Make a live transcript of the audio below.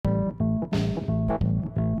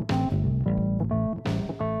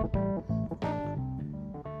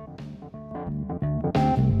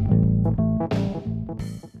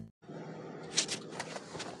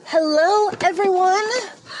Hello, everyone.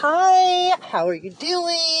 Hi, how are you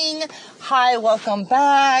doing? Hi, welcome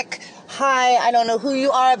back. Hi, I don't know who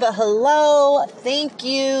you are, but hello. Thank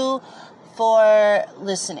you for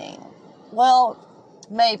listening. Well,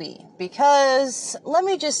 maybe, because let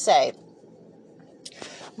me just say,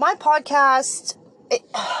 my podcast,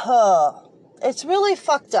 it's really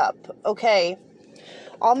fucked up, okay?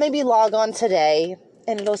 I'll maybe log on today,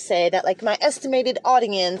 and it'll say that, my estimated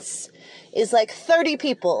audience is 30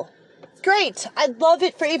 people. Great. I'd love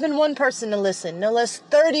it for even one person to listen. No less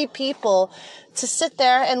 30 people to sit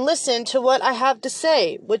there and listen to what I have to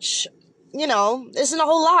say, which, isn't a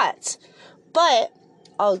whole lot. But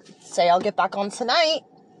I'll get back on tonight,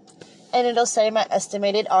 and it'll say my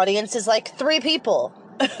estimated audience is 3 people.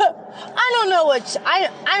 I don't know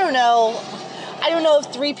I don't know. I don't know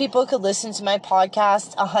if 3 people could listen to my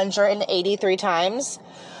podcast 183 times.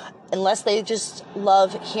 Unless they just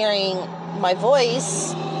love hearing my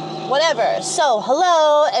voice, whatever. So,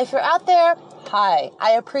 hello, if you're out there, hi.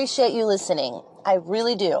 I appreciate you listening. I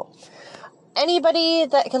really do. Anybody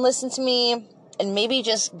that can listen to me and maybe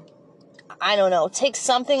just, take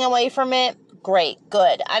something away from it, great,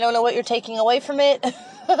 good. I don't know what you're taking away from it,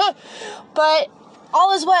 but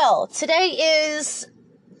all is well. Today is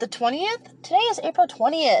the 20th? Today is April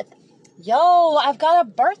 20th. Yo, I've got a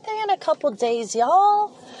birthday in a couple days,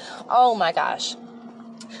 y'all. Oh my gosh.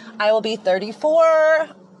 I will be 34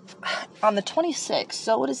 on the 26th.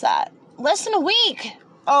 So what is that? Less than a week.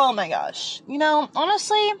 Oh my gosh.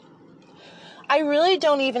 Honestly, I really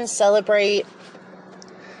don't even celebrate.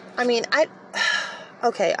 I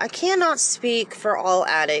cannot speak for all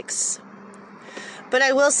addicts. But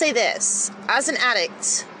I will say this. As an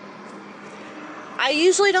addict, I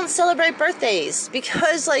usually don't celebrate birthdays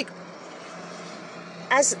because,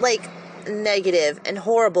 as negative and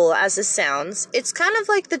horrible as this sounds, it's kind of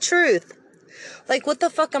the truth. What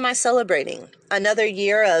the fuck am I celebrating? Another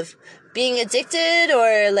year of being addicted,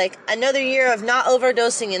 or another year of not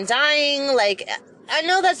overdosing and dying? I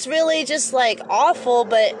know that's really just awful,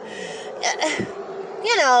 but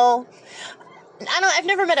I've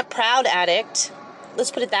never met a proud addict.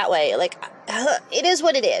 Let's put it that way. It is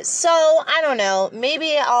what it is. So, I don't know.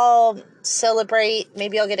 Maybe I'll celebrate.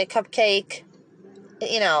 Maybe I'll get a cupcake.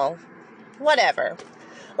 Whatever.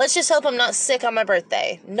 Let's just hope I'm not sick on my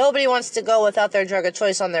birthday. Nobody wants to go without their drug of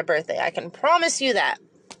choice on their birthday. I can promise you that.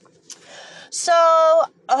 So,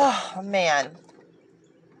 oh man.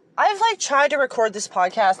 I've tried to record this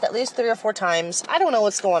podcast at least 3 or 4 times. I don't know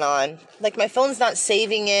what's going on. My phone's not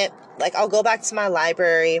saving it. I'll go back to my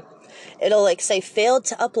library. It'll say failed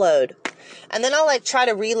to upload. And then I'll try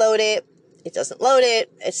to reload it. It doesn't load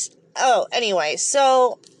it. Anyway,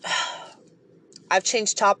 so I've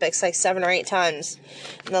changed topics 7 or 8 times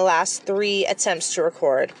in the last 3 attempts to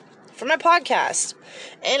record for my podcast.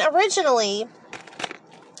 And originally,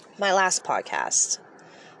 my last podcast,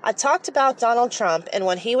 I talked about Donald Trump and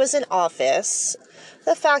when he was in office,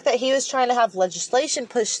 the fact that he was trying to have legislation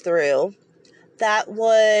pushed through that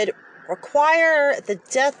would require the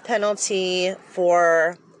death penalty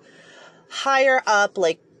for higher up,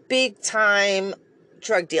 big time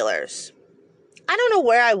drug dealers. I don't know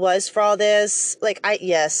where I was for all this.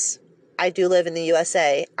 Yes, I do live in the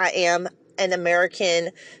USA. I am an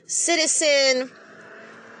American citizen.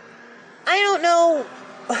 I don't know.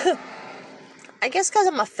 I guess because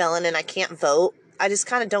I'm a felon and I can't vote, I just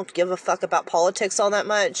kind of don't give a fuck about politics all that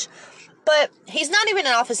much. But he's not even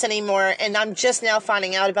in office anymore, and I'm just now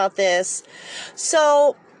finding out about this.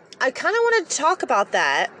 So I kind of wanted to talk about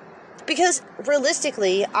that because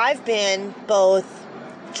realistically, I've been both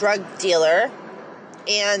drug dealer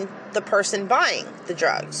and the person buying the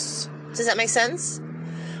drugs. Does that make sense?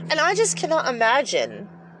 And I just cannot imagine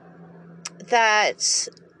that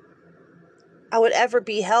I would ever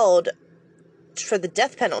be held for the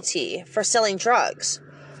death penalty for selling drugs.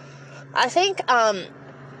 I think, obviously,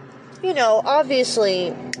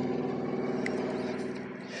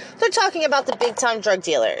 they're talking about the big time drug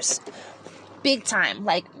dealers. Big time,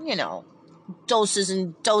 doses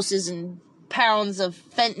and doses and pounds of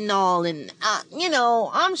fentanyl and,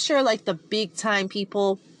 I'm sure the big time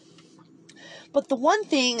people. But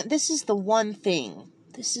this is the one thing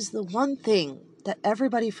that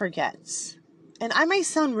everybody forgets. And I may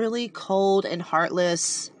sound really cold and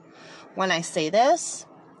heartless when I say this,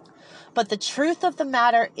 but the truth of the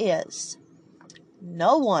matter is,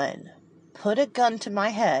 no one put a gun to my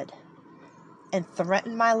head and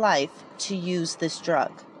threatened my life to use this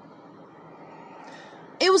drug.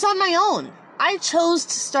 It was on my own. I chose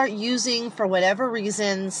to start using for whatever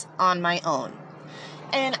reasons on my own.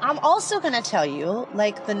 And I'm also going to tell you,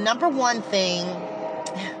 the number one thing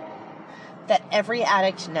that every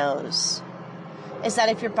addict knows is that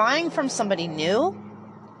if you're buying from somebody new,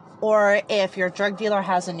 or if your drug dealer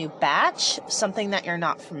has a new batch, something that you're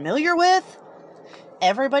not familiar with,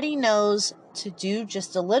 everybody knows to do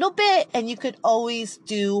just a little bit, and you could always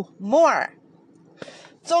do more.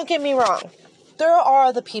 Don't get me wrong. There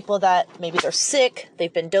are the people that maybe they're sick,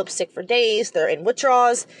 they've been dope sick for days, they're in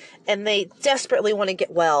withdrawals, and they desperately want to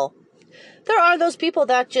get well. There are those people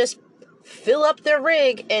that just fill up their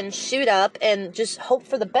rig and shoot up and just hope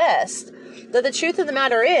for the best. But the truth of the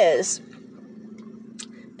matter is,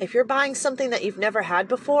 if you're buying something that you've never had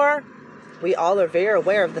before, we all are very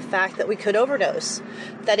aware of the fact that we could overdose.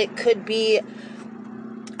 That it could be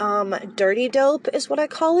dirty dope is what I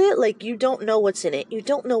call it. Like, you don't know what's in it. You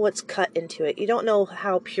don't know what's cut into it. You don't know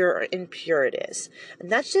how pure or impure it is.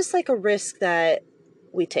 And that's just like a risk that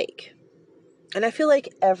we take. And I feel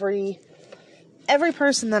like every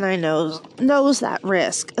person that I know knows that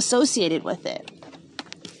risk associated with it.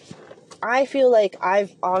 I feel like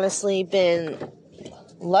I've honestly been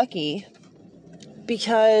lucky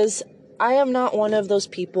because I am not one of those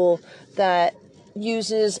people that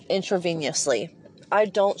uses intravenously. I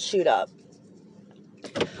don't shoot up.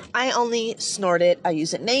 I only snort it. I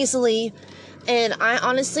use it nasally. And I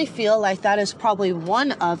honestly feel like that is probably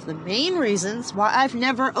one of the main reasons why I've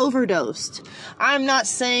never overdosed. I'm not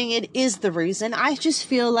saying it is the reason. I just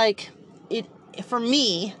feel like it, for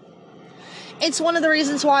me, it's one of the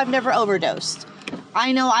reasons why I've never overdosed.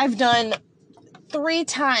 I know I've done 3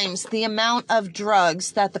 times the amount of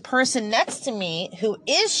drugs that the person next to me who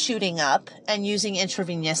is shooting up and using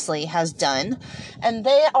intravenously has done. And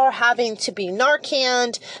they are having to be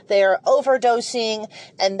Narcaned, they are overdosing,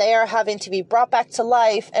 and they are having to be brought back to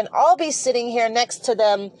life. And I'll be sitting here next to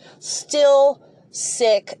them, still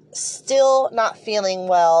sick, still not feeling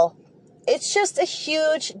well. It's just a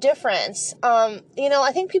huge difference. I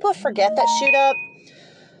think people forget that shoot up.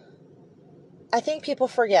 I think people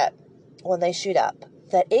forget when they shoot up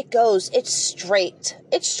that it's straight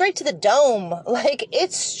to the dome. Like,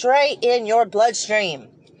 it's straight in your bloodstream.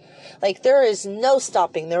 Like, there is no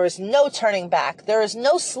stopping, there is no turning back, there is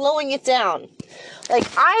no slowing it down. Like,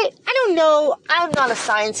 I don't know, I'm not a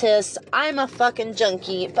scientist, I'm a fucking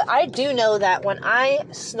junkie, but I do know that when I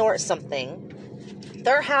snort something,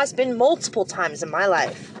 there has been multiple times in my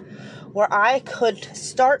life where I could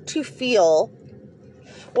start to feel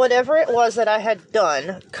whatever it was that I had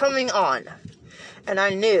done coming on. And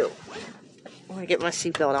I knew. I'm going to get my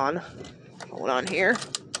seatbelt on. Hold on here.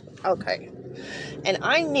 Okay. And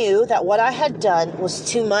I knew that what I had done was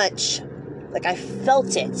too much. Like, I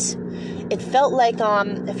felt it. It felt like,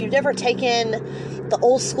 if you've ever taken the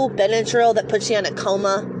old school Benadryl that puts you in a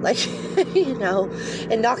coma, like,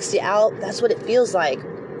 it knocks you out. That's what it feels like.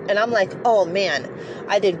 And I'm like, oh man,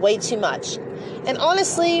 I did way too much. And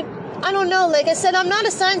honestly, I don't know. Like I said, I'm not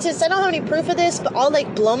a scientist. I don't have any proof of this, but I'll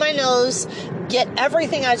blow my nose, get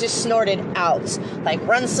everything I just snorted out.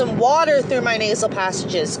 Run some water through my nasal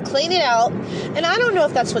passages, clean it out. And I don't know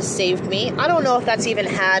if that's what saved me. I don't know if that's even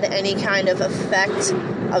had any kind of effect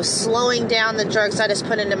of slowing down the drugs I just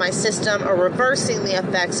put into my system or reversing the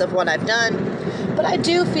effects of what I've done. But I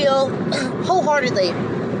do feel wholeheartedly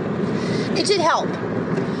it did help.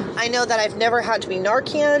 I know that I've never had to be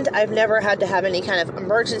Narcaned. I've never had to have any kind of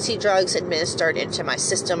emergency drugs administered into my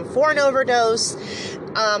system for an overdose.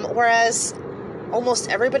 Whereas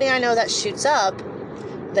almost everybody I know that shoots up,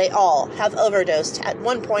 they all have overdosed at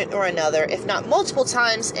one point or another, if not multiple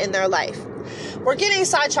times in their life. We're getting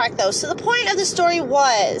sidetracked though. So the point of the story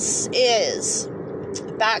is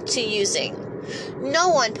back to using. No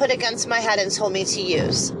one put a gun to my head and told me to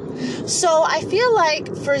use. So I feel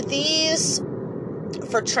like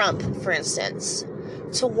for Trump, for instance,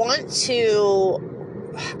 to want to,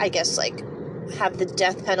 I guess, have the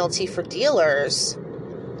death penalty for dealers,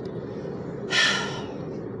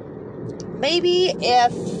 maybe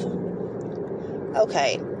if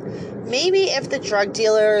the drug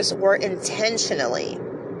dealers were intentionally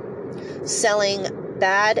selling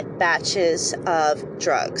bad batches of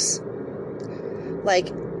drugs,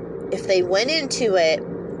 if they went into it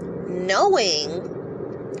knowing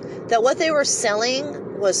that what they were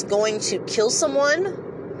selling was going to kill someone,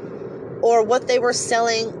 or what they were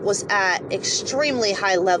selling was at extremely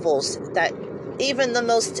high levels that even the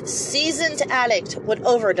most seasoned addict would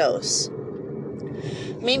overdose,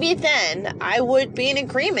 maybe then I would be in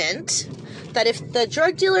agreement that if the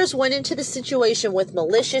drug dealers went into the situation with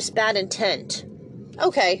malicious bad intent,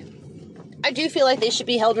 okay, I do feel like they should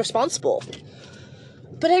be held responsible.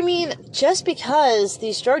 But I mean, just because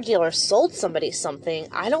these drug dealers sold somebody something,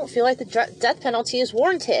 I don't feel like the death penalty is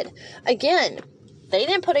warranted. Again, They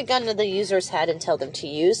didn't put a gun to the user's head and tell them to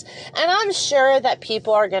use. And I'm sure that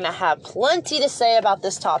people are going to have plenty to say about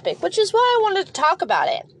this topic, which is why I wanted to talk about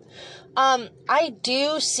it. I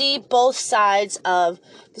do see both sides of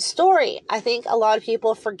the story. I think a lot of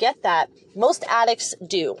people forget that. Most addicts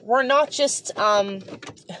do. We're not just addicts,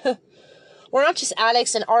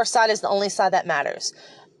 and our side is the only side that matters.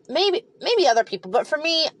 Maybe other people, but for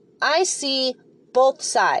me, I see both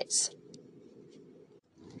sides.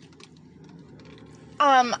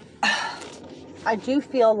 I do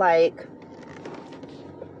feel like,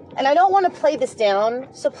 and I don't want to play this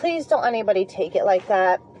down, so please don't anybody take it like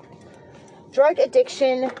that. Drug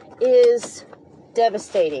addiction is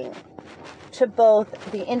devastating to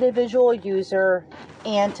both the individual user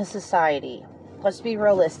and to society. Let's be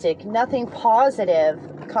realistic. Nothing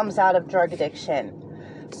positive comes out of drug addiction.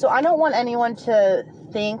 So I don't want anyone to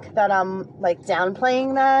think that I'm like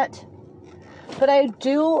downplaying that. But I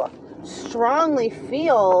do strongly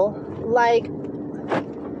feel like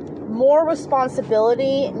more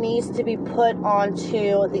responsibility needs to be put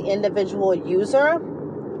onto the individual user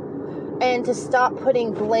and to stop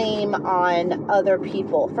putting blame on other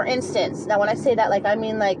people. For instance, now when I say that, like, I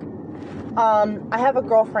mean, like, I have a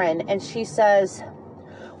girlfriend and she says,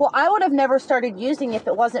 well, I would have never started using if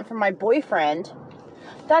it wasn't for my boyfriend.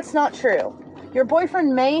 That's not true. Your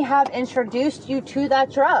boyfriend may have introduced you to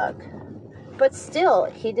that drug, but still,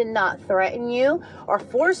 he did not threaten you or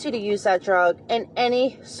force you to use that drug in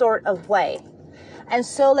any sort of way. And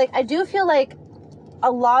so, like, I do feel like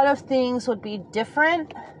a lot of things would be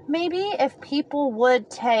different, maybe, if people would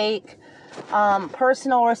take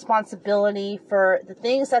personal responsibility for the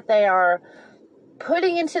things that they are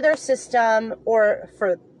putting into their system, or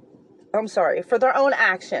for their own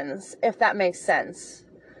actions, if that makes sense.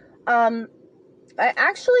 I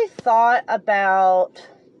actually thought about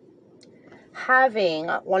having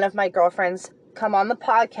one of my girlfriends come on the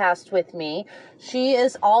podcast with me. She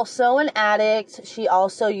is also an addict. She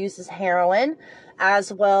also uses heroin,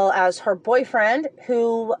 as well as her boyfriend,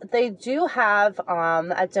 who they do have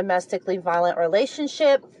a domestically violent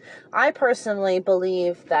relationship. I personally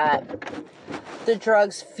believe that the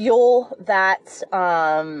drugs fuel that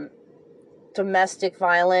domestic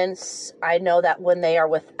violence. I know that when they are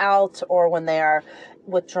without or when they are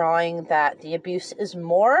withdrawing, that the abuse is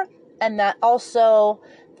more, and that also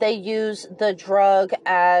they use the drug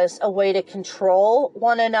as a way to control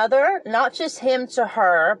one another, not just him to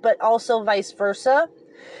her, but also vice versa.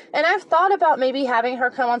 And I've thought about maybe having her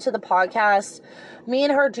come onto the podcast. Me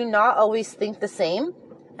and her do not always think the same.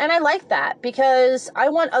 And I like that because I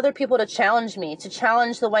want other people to challenge me, to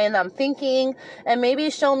challenge the way that I'm thinking, and maybe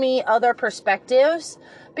show me other perspectives.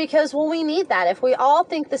 Because, well, we need that. If we all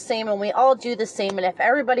think the same and we all do the same, and if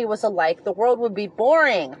everybody was alike, the world would be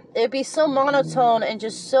boring. It'd be so monotone and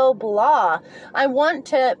just so blah. I want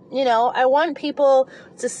people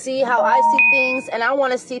to see how I see things, and I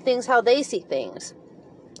want to see things how they see things.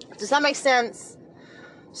 Does that make sense?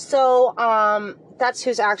 So, that's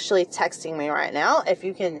who's actually texting me right now. If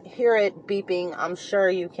you can hear it beeping, I'm sure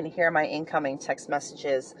you can hear my incoming text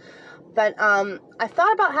messages. But, I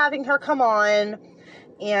thought about having her come on,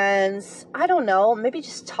 and I don't know, maybe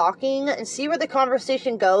just talking and see where the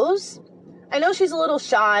conversation goes. I know she's a little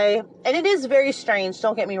shy, and it is very strange,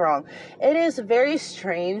 don't get me wrong. It is very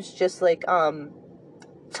strange just like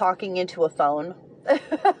talking into a phone.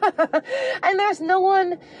 And there's no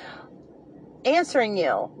one answering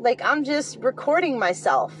you. Like, I'm just recording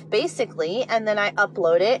myself, basically, and then I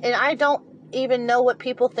upload it, and I don't even know what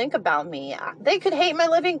people think about me. They could hate my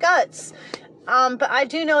living guts. But I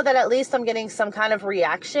do know that at least I'm getting some kind of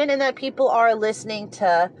reaction, and that people are listening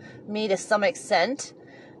to me to some extent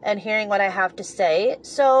and hearing what I have to say.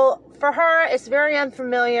 So for her, it's very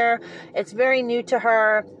unfamiliar. It's very new to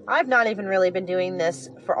her. I've not even really been doing this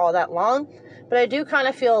for all that long, but I do kind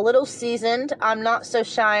of feel a little seasoned. I'm not so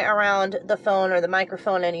shy around the phone or the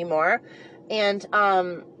microphone anymore. And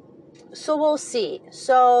so we'll see.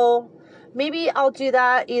 So maybe I'll do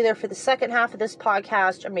that either for the second half of this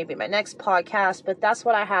podcast or maybe my next podcast, but that's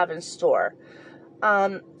what I have in store.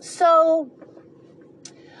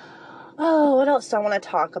 What else do I want to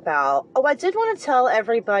talk about? Oh, I did want to tell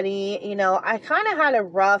everybody, I kind of had a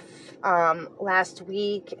rough last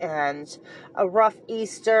week and a rough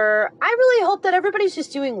Easter. I really hope that everybody's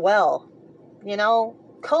just doing well.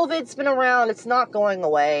 COVID's been around. It's not going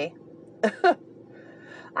away.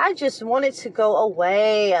 I just want it to go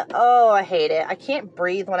away. Oh, I hate it. I can't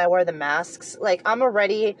breathe when I wear the masks. Like, I'm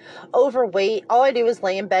already overweight. All I do is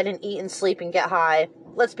lay in bed and eat and sleep and get high.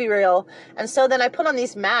 Let's be real. And so then I put on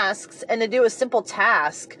these masks, and to do a simple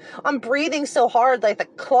task, I'm breathing so hard, like the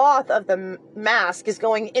cloth of the mask is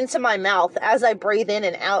going into my mouth as I breathe in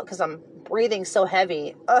and out because I'm breathing so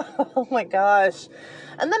heavy. Oh my gosh.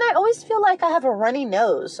 And then I always feel like I have a runny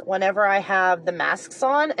nose whenever I have the masks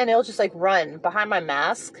on, and it'll just like run behind my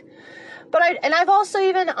mask. But I've also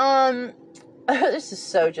even, this is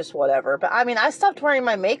so just whatever, but I mean, I stopped wearing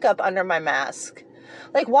my makeup under my mask.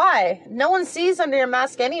 Like, why? No one sees under your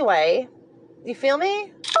mask anyway. You feel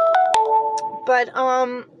me? But,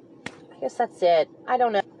 I guess that's it. I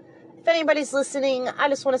don't know. If anybody's listening, I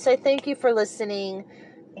just want to say thank you for listening.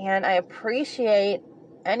 And I appreciate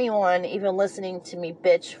anyone even listening to me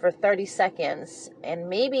bitch for 30 seconds. And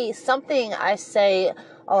maybe something I say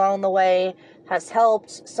along the way has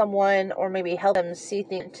helped someone, or maybe helped them see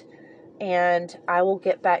things. And I will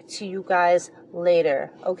get back to you guys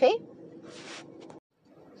later. Okay?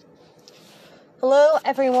 Hello,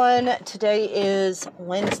 everyone. Today is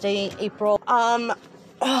Wednesday, April.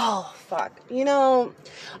 Oh, fuck. You know,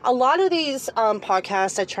 a lot of these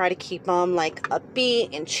podcasts, I try to keep them, like,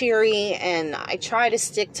 upbeat and cheery, and I try to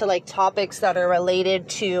stick to, like, topics that are related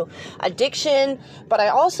to addiction, but I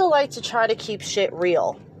also like to try to keep shit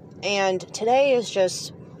real. And today is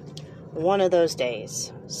just one of those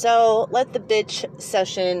days. So, let the bitch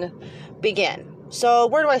session begin. So,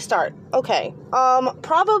 where do I start? Okay,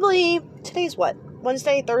 probably, today's what?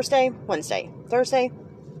 Wednesday, Thursday? Wednesday. Thursday?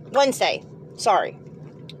 Wednesday. Sorry.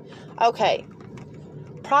 Okay.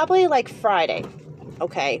 Probably like Friday.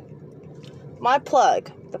 Okay. My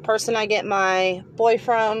plug, the person I get my boy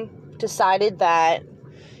from, decided that,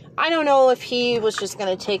 I don't know if he was just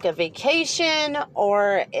going to take a vacation,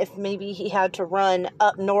 or if maybe he had to run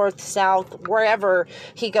up north, south, wherever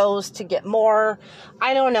he goes to get more.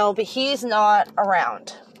 I don't know, but he's not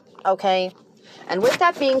around. Okay? And with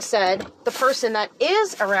that being said, the person that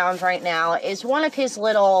is around right now is one of his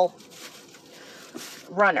little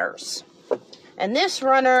runners. And this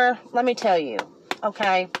runner, let me tell you,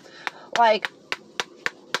 okay, like,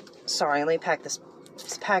 sorry, let me pack this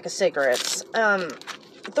pack of cigarettes.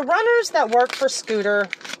 The runners that work for Scooter,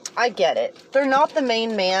 I get it. They're not the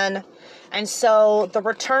main man, and so the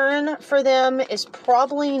return for them is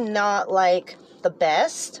probably not, like, the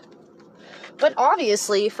best. But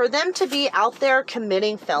obviously, for them to be out there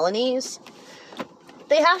committing felonies,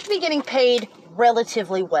 they have to be getting paid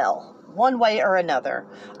relatively well, one way or another.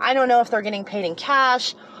 I don't know if they're getting paid in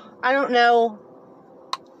cash. I don't know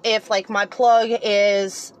if, like, my plug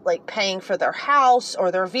is, like, paying for their house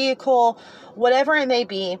or their vehicle, whatever it may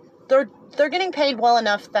be. They're getting paid well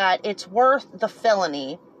enough that it's worth the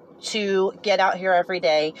felony to get out here every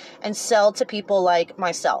day and sell to people like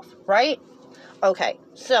myself, right? Okay,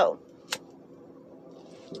 so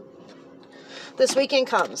this weekend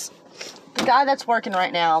comes. The guy that's working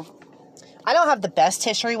right now, I don't have the best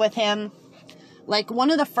history with him. Like, one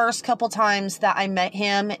of the first couple times that I met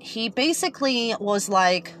him, he basically was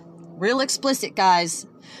like, real explicit, guys.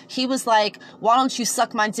 He was like, why don't you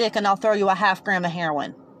suck my dick and I'll throw you a 0.5 gram of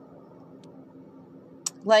heroin.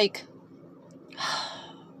 Like,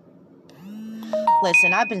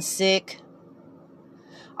 listen, I've been sick.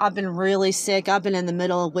 I've been really sick. I've been in the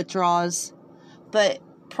middle of withdrawals. But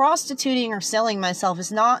prostituting or selling myself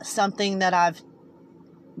is not something that I've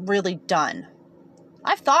really done.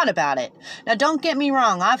 I've thought about it. Now, don't get me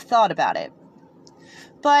wrong. I've thought about it.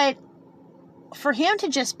 But for him to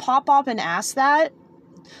just pop up and ask that,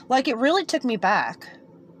 like, it really took me back.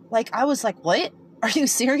 Like, I was like, what? Are you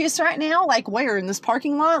serious right now? Like, where? In this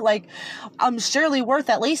parking lot? Like, I'm surely worth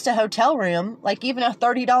at least a hotel room. Like, even a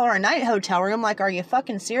 $30 a night hotel room. Like, are you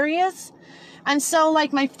fucking serious? And so,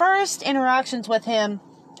 like, my first interactions with him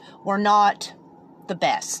were not the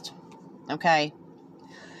best. Okay?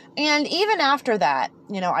 And even after that,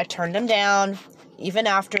 you know, I turned him down. Even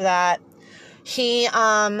after that, he,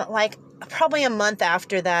 like, probably a month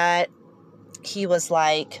after that, he was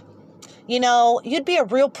like, you know, you'd be a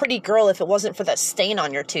real pretty girl if it wasn't for that stain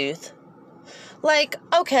on your tooth. Like,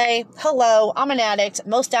 okay, hello, I'm an addict.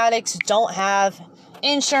 Most addicts don't have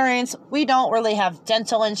insurance. We don't really have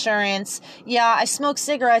dental insurance. Yeah, I smoke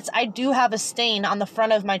cigarettes. I do have a stain on the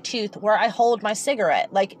front of my tooth where I hold my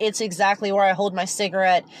cigarette. Like, it's exactly where I hold my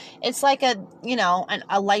cigarette. It's like a, you know,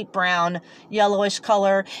 a light brown, yellowish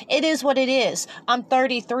color. It is what it is. I'm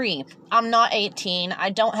 33. I'm not 18. I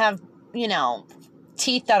don't have, you know,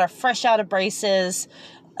 teeth that are fresh out of braces.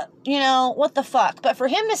 You know, what the fuck? But for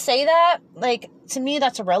him to say that, like, to me,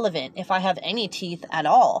 that's irrelevant if I have any teeth at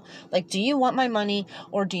all. Like, do you want my money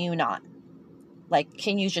or do you not? Like,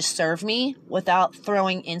 can you just serve me without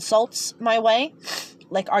throwing insults my way?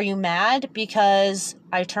 Like, are you mad because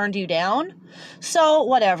I turned you down? So,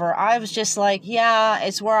 whatever. I was just like, yeah,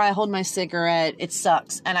 it's where I hold my cigarette. It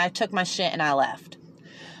sucks. And I took my shit and I left.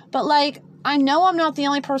 But, like, I know I'm not the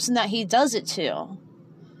only person that he does it to.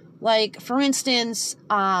 Like, for instance,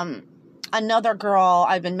 another girl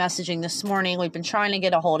I've been messaging this morning, we've been trying to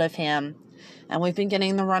get a hold of him, and we've been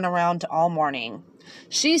getting the runaround all morning.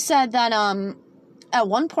 She said that, at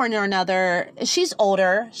one point or another, she's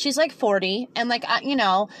older, she's like 40, and like,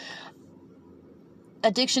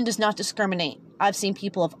 addiction does not discriminate. I've seen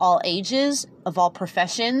people of all ages, of all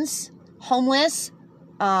professions, homeless.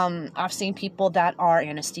 I've seen people that are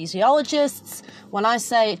anesthesiologists. When I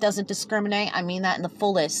say it doesn't discriminate, I mean that in the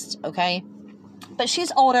fullest, okay? But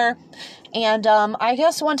she's older, and I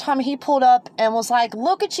guess one time he pulled up and was like,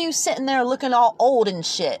 look at you sitting there looking all old and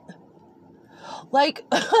shit. Like,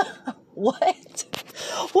 what?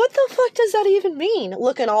 What the fuck does that even mean,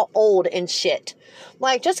 looking all old and shit?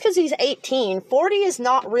 Like, just because he's 18, 40 is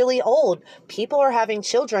not really old. People are having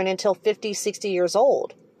children until 50, 60 years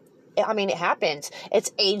old. I mean, it happens.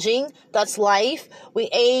 It's aging. That's life. We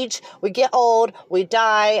age. We get old. We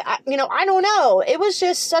die. I don't know. It was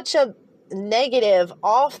just such a negative,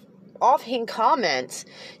 offhand comment.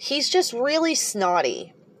 He's just really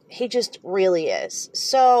snotty. He just really is.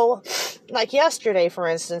 So, like yesterday, for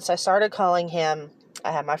instance, I started calling him.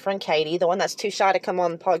 I had my friend Katie, the one that's too shy to come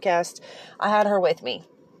on the podcast. I had her with me.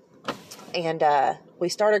 And we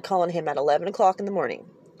started calling him at 11 o'clock in the morning.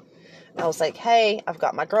 I was like, hey, I've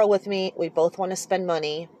got my girl with me. We both want to spend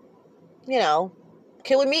money. Can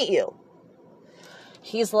we meet you?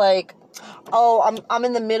 He's like, oh, I'm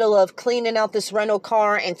in the middle of cleaning out this rental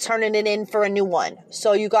car and turning it in for a new one.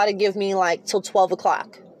 So you got to give me like till 12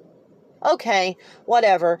 o'clock. Okay,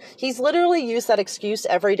 whatever. He's literally used that excuse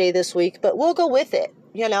every day this week, but we'll go with it.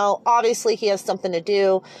 Obviously he has something to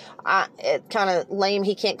do. It's kind of lame.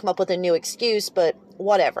 He can't come up with a new excuse, but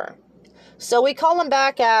whatever. So we call him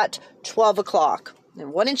back at 12 o'clock.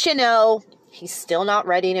 And wouldn't you know, he's still not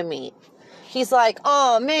ready to meet. He's like,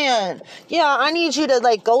 oh, man, yeah, I need you to,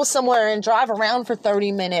 like, go somewhere and drive around for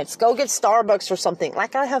 30 minutes. Go get Starbucks or something.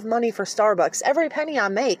 Like, I have money for Starbucks. Every penny I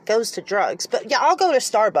make goes to drugs. But, yeah, I'll go to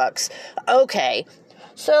Starbucks. Okay.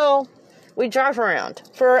 So we drive around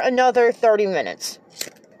for another 30 minutes.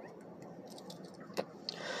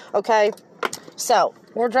 Okay. So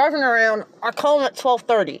we're driving around. I call him at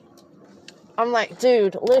 12:30. I'm like,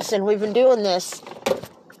 dude, listen, we've been doing this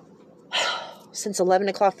since 11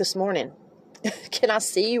 o'clock this morning. Can I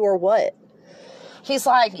see you or what? He's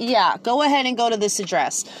like, yeah, go ahead and go to this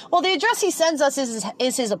address. Well, the address he sends us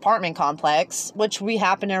is his apartment complex, which we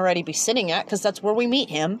happen to already be sitting at because that's where we meet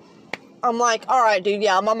him. I'm like, all right, dude,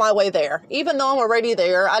 yeah, I'm on my way there. Even though I'm already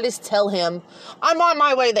there, I just tell him I'm on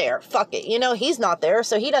my way there. Fuck it. He's not there,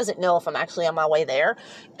 so he doesn't know if I'm actually on my way there.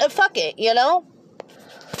 Fuck it,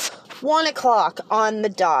 1 o'clock on the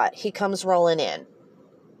dot, he comes rolling in.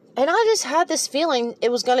 And I just had this feeling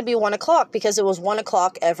it was going to be 1 o'clock because it was 1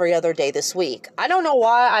 o'clock every other day this week. I don't know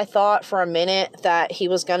why I thought for a minute that he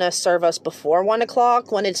was going to serve us before 1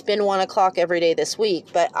 o'clock when it's been 1 o'clock every day this week.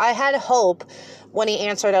 But I had hope when he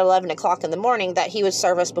answered at 11 o'clock in the morning that he would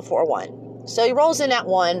serve us before 1. So he rolls in at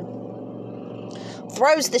 1.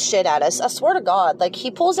 Throws the shit at us. I swear to God, like,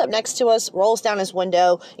 he pulls up next to us, rolls down his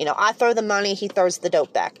window. I throw the money, he throws the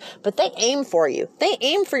dope back. But they aim for you. They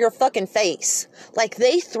aim for your fucking face. Like,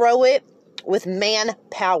 they throw it with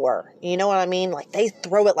manpower. You know what I mean? Like, they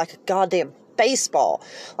throw it like a goddamn baseball.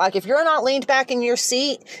 Like, if you're not leaned back in your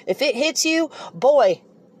seat, if it hits you, boy,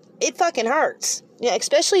 it fucking hurts. Yeah,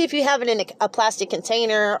 especially if you have it in a plastic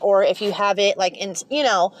container or if you have it, like, in,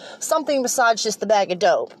 something besides just the bag of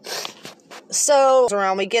dope. So,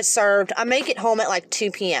 around, we get served. I make it home at like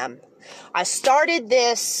 2 p.m. I started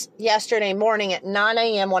this yesterday morning at 9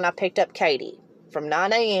 a.m. when I picked up Katie. From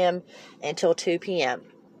 9 a.m. until 2 p.m.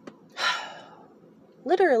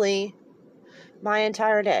 Literally, my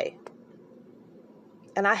entire day.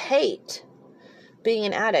 And I hate being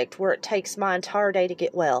an addict where it takes my entire day to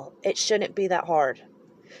get well. It shouldn't be that hard.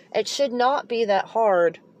 It should not be that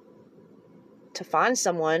hard to find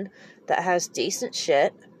someone that has decent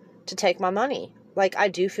shit to take my money. Like, I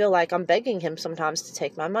do feel like I'm begging him sometimes to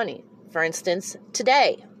take my money. For instance,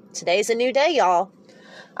 today. Today's a new day, y'all.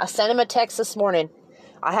 I sent him a text this morning.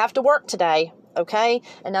 I have to work today, okay?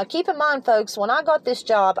 And now keep in mind, folks, when I got this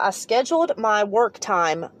job, I scheduled my work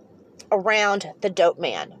time around the dope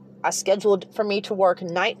man. I scheduled for me to work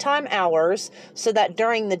nighttime hours so that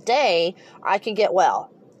during the day I can get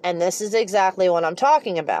well. And this is exactly what I'm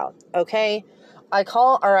talking about, okay?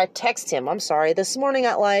 I text him, this morning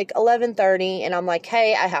at like 11:30, and I'm like,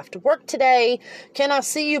 hey, I have to work today. Can I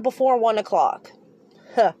see you before 1 o'clock?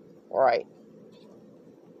 Huh, right.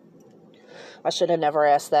 I should have never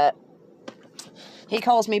asked that. He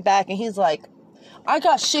calls me back and he's like, I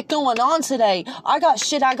got shit going on today. I got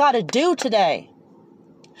shit I gotta do today.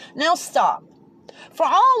 Now stop. For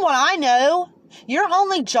all what I know, your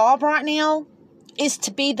only job right now is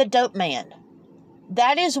to be the dope man.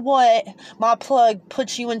 That is what my plug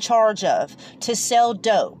puts you in charge of, to sell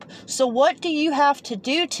dope. So what do you have to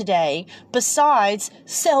do today besides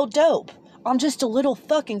sell dope? I'm just a little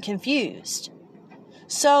fucking confused.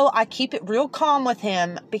 So I keep it real calm with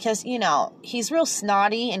him because, you know, he's real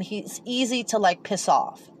snotty and he's easy to like piss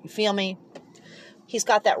off. You feel me? He's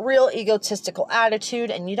got that real egotistical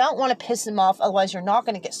attitude and you don't want to piss him off, otherwise you're not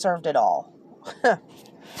going to get served at all.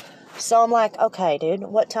 So I'm like, okay, dude,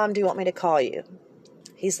 what time do you want me to call you?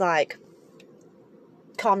 He's like,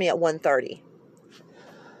 call me at 1:30.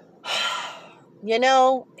 You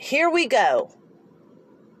know, here we go.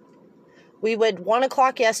 We went 1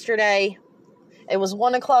 o'clock yesterday. It was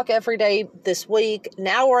 1 o'clock every day this week.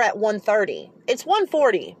 Now we're at 1:30. It's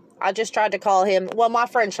 1:40. I just tried to call him. Well, my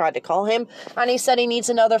friend tried to call him, and he said he needs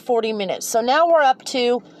another 40 minutes. So now we're up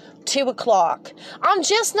to 2 o'clock. I'm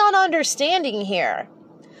just not understanding here.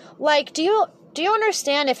 Like, do you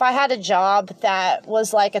understand if I had a job that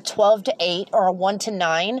was like a 12 to 8 or a 1 to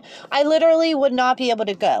 9, I literally would not be able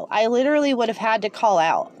to go. I literally would have had to call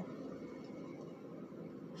out.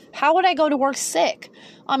 How would I go to work sick?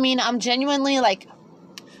 I mean, I'm genuinely like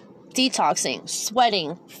detoxing,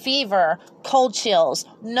 sweating, fever, cold chills,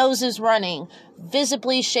 noses running,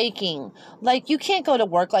 visibly shaking. Like, you can't go to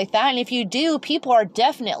work like that. And if you do, people are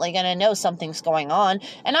definitely going to know something's going on.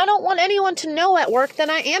 And I don't want anyone to know at work that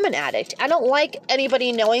I am an addict. I don't like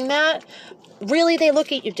anybody knowing that. Really, they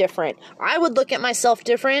look at you different. I would look at myself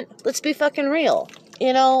different. Let's be fucking real.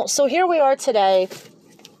 You know, so here we are today.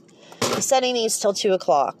 He said he needs till 2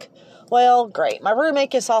 o'clock. Well, great. My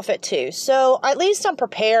roommate gets off at 2. So at least I'm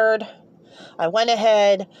prepared. I went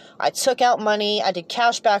ahead. I took out money. I did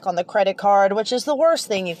cash back on the credit card, which is the worst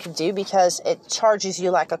thing you can do because it charges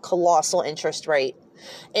you like a colossal interest rate.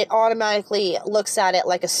 It automatically looks at it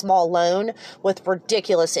like a small loan with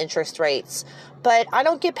ridiculous interest rates. But I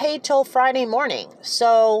don't get paid till Friday morning.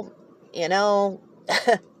 So, you know,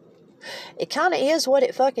 it kind of is what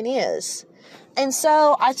it fucking is. And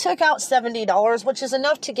so I took out $70, which is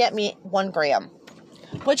enough to get me 1 gram,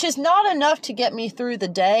 which is not enough to get me through the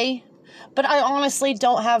day, but I honestly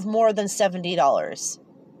don't have more than $70.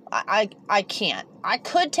 I can't. I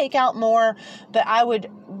could take out more, but I would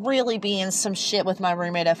really be in some shit with my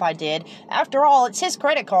roommate if I did. After all, it's his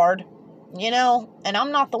credit card, you know, and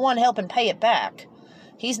I'm not the one helping pay it back.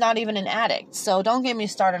 He's not even an addict, so don't get me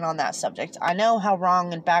started on that subject. I know how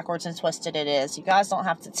wrong and backwards and twisted it is. You guys don't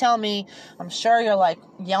have to tell me. I'm sure you're, like,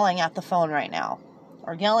 yelling at the phone right now.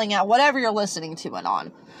 Or yelling at whatever you're listening to it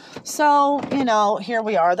on. So, you know, here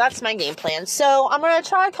we are. That's my game plan. So, I'm going to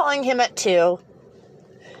try calling him at 2.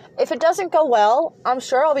 If it doesn't go well, I'm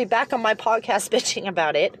sure I'll be back on my podcast bitching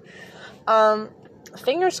about it.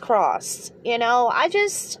 Fingers crossed. You know, I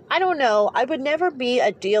don't know. I would never be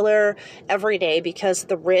a dealer every day because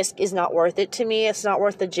the risk is not worth it to me. It's not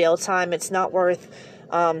worth the jail time. It's not worth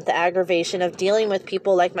the aggravation of dealing with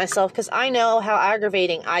people like myself because I know how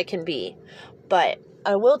aggravating I can be. But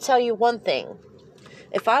I will tell you one thing.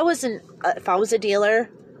 If I was a dealer,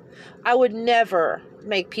 I would never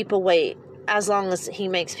make people wait as long as he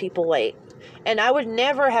makes people wait. And I would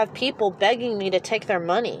never have people begging me to take their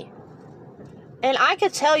money. And I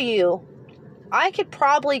could tell you, I could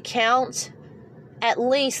probably count at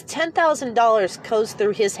least $10,000 goes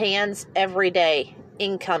through his hands every day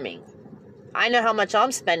incoming. I know how much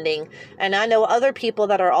I'm spending, and I know other people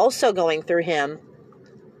that are also going through him.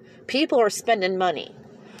 People are spending money.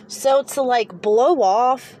 So to like blow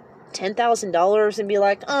off $10,000 and be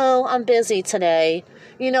like, oh, I'm busy today.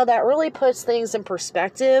 You know, that really puts things in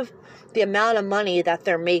perspective, the amount of money that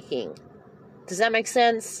they're making. Does that make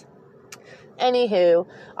sense? Anywho,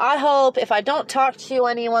 I hope if I don't talk to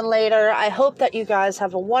anyone later, I hope that you guys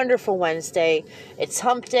have a wonderful Wednesday. It's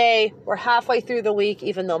hump day. We're halfway through the week,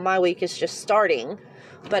 even though my week is just starting.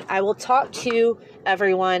 But I will talk to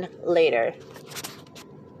everyone later.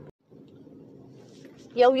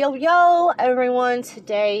 Yo, yo, yo, everyone.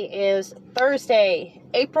 Today is Thursday,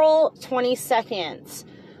 April 22nd.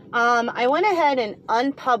 I went ahead and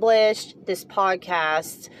unpublished this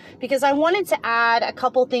podcast because I wanted to add a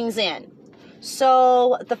couple things in.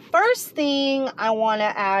 So the first thing I want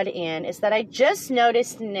to add in is that I just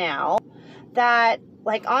noticed now that,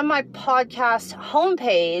 like, on my podcast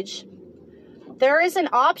homepage, there is an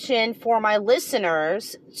option for my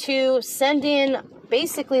listeners to send in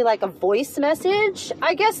basically like a voice message.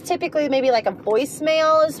 I guess typically maybe like a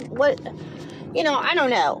voicemail is what, I don't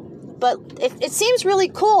know. But it seems really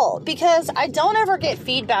cool because I don't ever get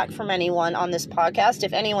feedback from anyone on this podcast,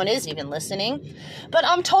 if anyone is even listening. But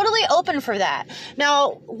I'm totally open for that.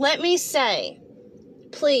 Now, let me say,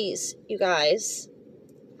 please, you guys,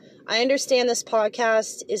 I understand this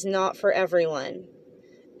podcast is not for everyone.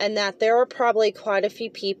 And that there are probably quite a few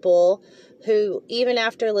people who, even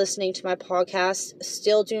after listening to my podcast,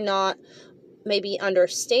 still do not maybe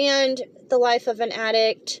understand the life of an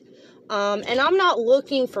addict. And I'm not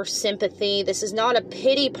looking for sympathy. This is not a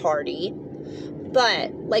pity party.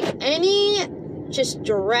 But, like any just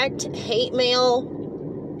direct hate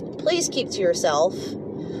mail, please keep to yourself.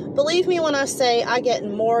 Believe me when I say I get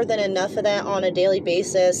more than enough of that on a daily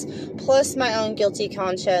basis, plus my own guilty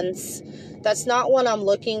conscience. That's not what I'm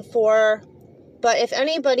looking for. But if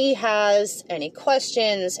anybody has any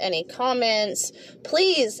questions, any comments,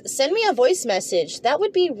 please send me a voice message. That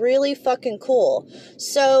would be really fucking cool.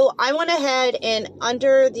 So I went ahead and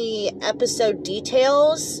under the episode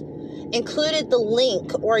details, included the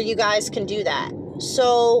link where you guys can do that.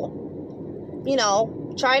 So,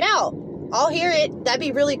 try it out. I'll hear it. That'd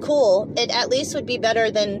be really cool. It at least would be better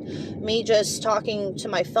than me just talking to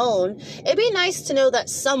my phone. It'd be nice to know that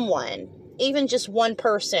someone, even just one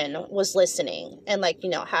person, was listening and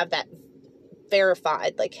have that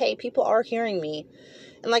verified. Like, hey, people are hearing me.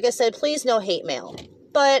 And like I said, please no hate mail.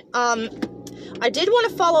 But I did want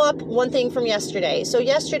to follow up one thing from yesterday. So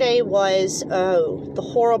yesterday was the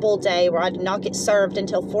horrible day where I did not get served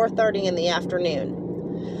until 4:30 in the afternoon.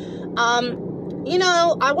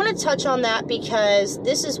 I want to touch on that because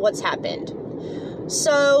this is what's happened.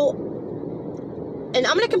 So, and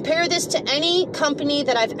I'm going to compare this to any company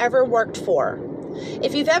that I've ever worked for.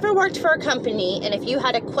 If you've ever worked for a company and if you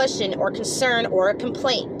had a question or concern or a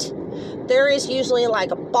complaint, there is usually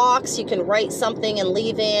like a box you can write something and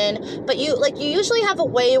leave in, but you usually have a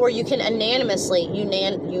way where you can unanimously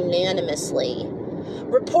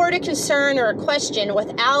report a concern or a question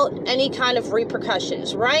without any kind of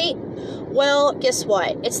repercussions, right? Well, guess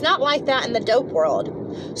what? It's not like that in the dope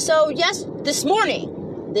world. So yes, this morning,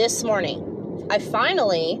 I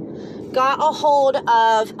finally got a hold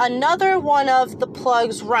of another one of the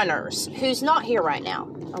Plug's runners who's not here right now,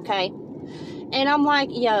 okay? And I'm like,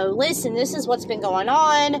 yo, listen, this is what's been going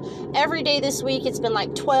on. Every day this week, it's been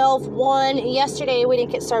like 12, 1. Yesterday, we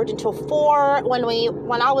didn't get served until 4.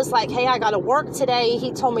 When I was like, hey, I got to work today,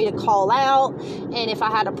 he told me to call out. And if I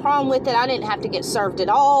had a problem with it, I didn't have to get served at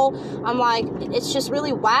all. I'm like, it's just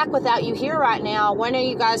really whack without you here right now. When are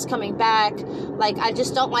you guys coming back? Like, I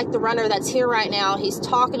just don't like the runner that's here right now. He's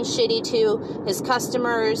talking shitty to his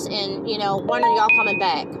customers. And, when are y'all coming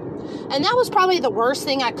back? And that was probably the worst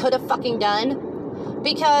thing I could have fucking done.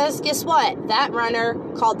 Because guess what? That runner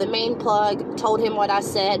called the main plug, told him what I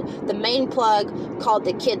said. The main plug called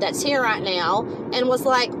the kid that's here right now and was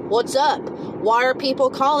like, what's up? Why are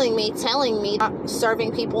people calling me, telling me I'm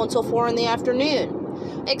serving people until 4 in the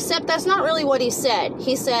afternoon? Except that's not really what he said.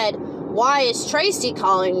 He said, why is Tracy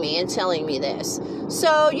calling me and telling me this?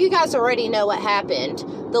 So you guys already know what happened.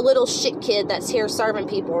 The little shit kid that's here serving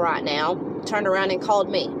people right now turned around and called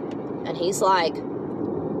me. And he's like,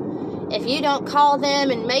 if you don't call them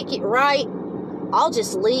and make it right, I'll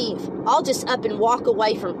just leave. I'll just up and walk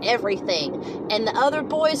away from everything. And the other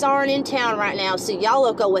boys aren't in town right now, so y'all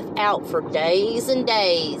will go without for days and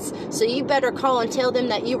days. So you better call and tell them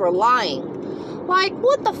that you were lying. Like,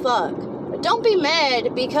 what the fuck? Don't be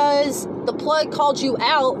mad because the plug called you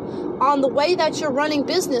out on the way that you're running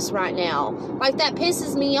business right now. Like, that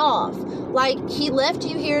pisses me off. Like, he left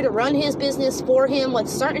you here to run his business for him with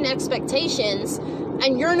certain expectations,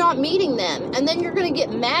 and you're not meeting them. And then you're going to get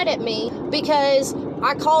mad at me because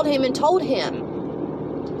I called him and told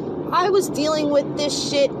him. I was dealing with this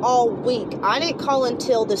shit all week. I didn't call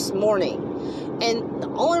until this morning. And the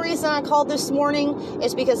only reason I called this morning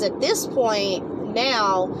is because at this point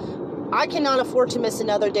now, I cannot afford to miss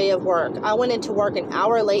another day of work. I went into work an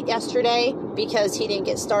hour late yesterday because he didn't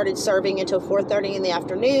get started serving until 4:30 in the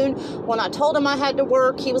afternoon. When I told him I had to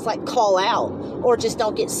work, he was like, call out or just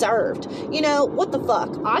don't get served. What the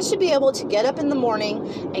fuck? I should be able to get up in the morning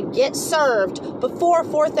and get served before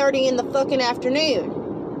 4:30 in the fucking afternoon.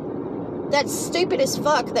 That's stupid as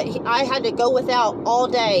fuck that I had to go without all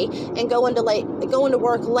day and go into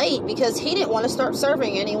work late because he didn't want to start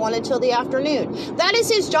serving anyone until the afternoon. That is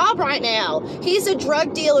his job right now. He's a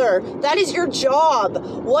drug dealer. That is your job.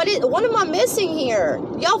 What am I missing here?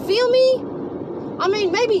 Y'all feel me? I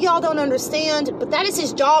mean, maybe y'all don't understand, but that is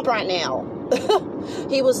his job right now.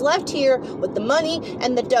 He was left here with the money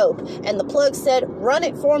and the dope, and the plug said, run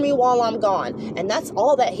it for me while I'm gone. And that's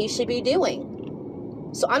all that he should be doing.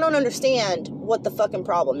 So I don't understand what the fucking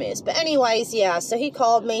problem is. But anyways, yeah, so he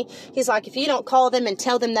called me. He's like, if you don't call them and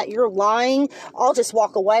tell them that you're lying, I'll just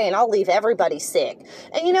walk away and I'll leave everybody sick.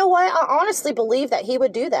 And you know what? I honestly believe that he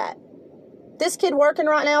would do that. This kid working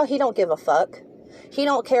right now, he don't give a fuck. He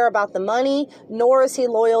don't care about the money, nor is he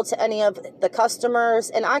loyal to any of the customers.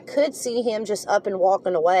 And I could see him just up and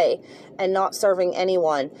walking away and not serving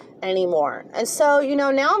anyone anymore. And so, you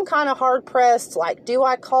know, now I'm kind of hard pressed. Like, do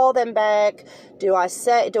I call them back? Do I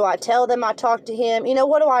tell them I talked to him? You know,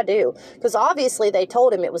 what do I do? Because obviously they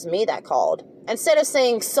told him it was me that called. Instead of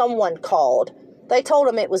saying someone called, they told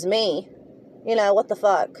him it was me. You know, what the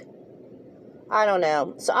fuck? I don't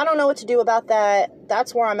know. So I don't know what to do about that.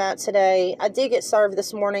 That's where I'm at today. I did get served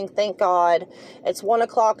this morning. Thank God. It's 1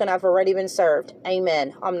 o'clock and I've already been served.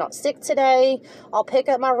 Amen. I'm not sick today. I'll pick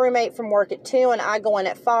up my roommate from work at 2 and I go in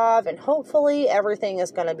at 5, and hopefully everything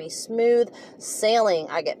is going to be smooth sailing.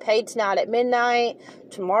 I get paid tonight at midnight.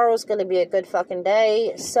 Tomorrow's going to be a good fucking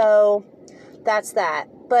day. So that's that.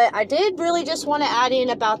 But I did really just want to add in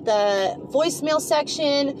about the voicemail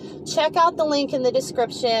section. Check out the link in the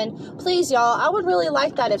description. Please, y'all, I would really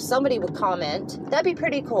like that if somebody would comment. That'd be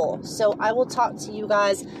pretty cool. So I will talk to you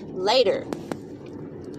guys later.